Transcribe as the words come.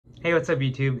Hey, what's up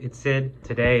YouTube? It's Sid.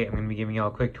 Today I'm going to be giving you all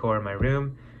a quick tour of my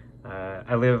room.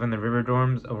 I live in the River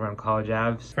Dorms over on College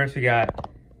Ave. First we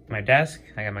got my desk.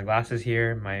 I got my glasses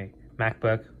here, my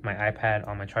MacBook, my iPad,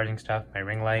 all my charging stuff, my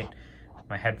ring light,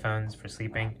 my headphones for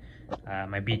sleeping,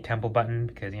 my Beat Temple button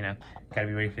because, you know, gotta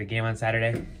be ready for the game on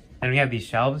Saturday. Then we have these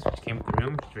shelves which came with the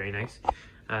room, which is very nice.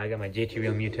 I got my JT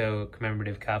Real Muto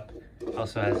commemorative cup.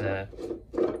 Also has a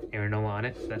granola on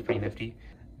it, so that's pretty nifty.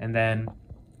 And then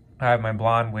I have my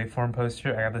blonde waveform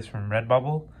poster. I got this from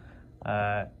Redbubble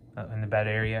in the bed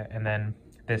area. And then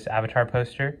this avatar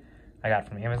poster I got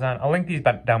from Amazon. I'll link these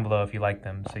down below if you like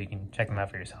them so you can check them out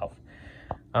for yourself.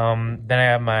 Then I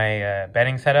have my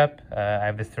bedding setup. I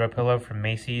have this throw pillow from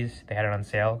Macy's. They had it on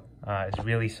sale. It's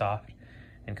really soft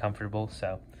and comfortable,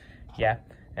 so yeah.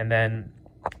 And then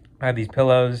I have these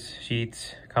pillows,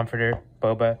 sheets, comforter,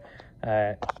 boba.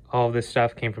 All of this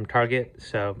stuff came from Target,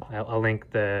 so I'll link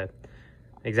the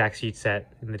exact sheet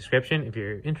set in the description if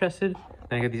you're interested.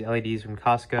 Then I got these LEDs from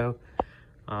Costco.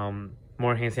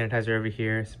 More hand sanitizer over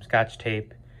here, some Scotch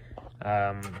tape.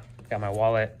 Got my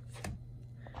wallet,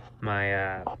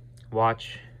 my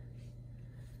watch,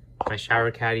 my shower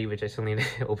caddy, which I still need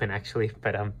to open actually.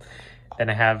 But then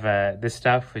I have this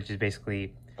stuff, which is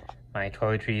basically my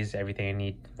toiletries, everything I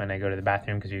need when I go to the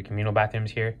bathroom because we have communal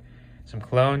bathrooms here. Some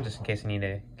cologne, just in case I need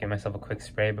to give myself a quick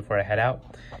spray before I head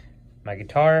out. My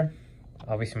guitar,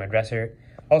 obviously my dresser.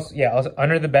 Also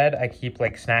under the bed, I keep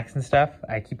like snacks and stuff.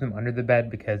 I keep them under the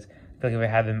bed because I feel like if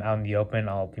I have them out in the open,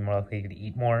 I'll be more likely to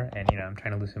eat more. And you know, I'm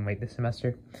trying to lose some weight this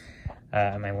semester.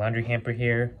 My laundry hamper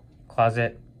here,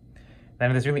 closet. Then I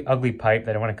have this really ugly pipe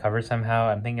that I want to cover somehow.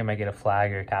 I'm thinking I might get a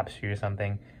flag or a tapestry or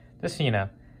something. Just so you know,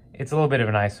 it's a little bit of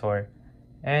an eyesore.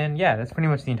 And yeah, that's pretty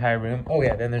much the entire room. Oh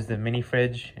yeah, then there's the mini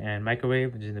fridge and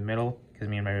microwave, which is in the middle because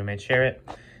me and my roommate share it.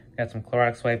 Got some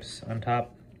Clorox wipes on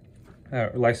top.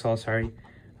 Lysol, sorry.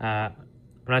 I'm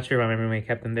not sure why my roommate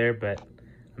kept them there, but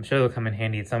I'm sure they'll come in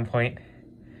handy at some point.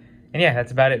 And yeah,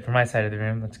 that's about it for my side of the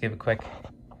room. Let's give a quick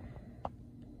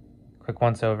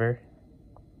once over.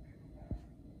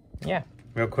 Yeah,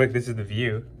 real quick, this is the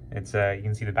view. It's you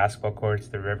can see the basketball courts,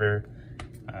 the river,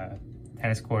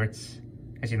 tennis courts.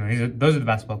 Actually, no, those are the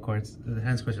basketball courts. The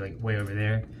tennis courts are like way over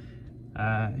there.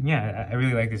 Yeah, I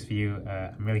really like this view.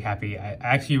 I'm really happy. I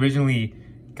actually originally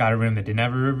got a room that didn't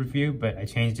have a river view, but I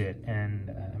changed it, and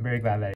I'm very glad that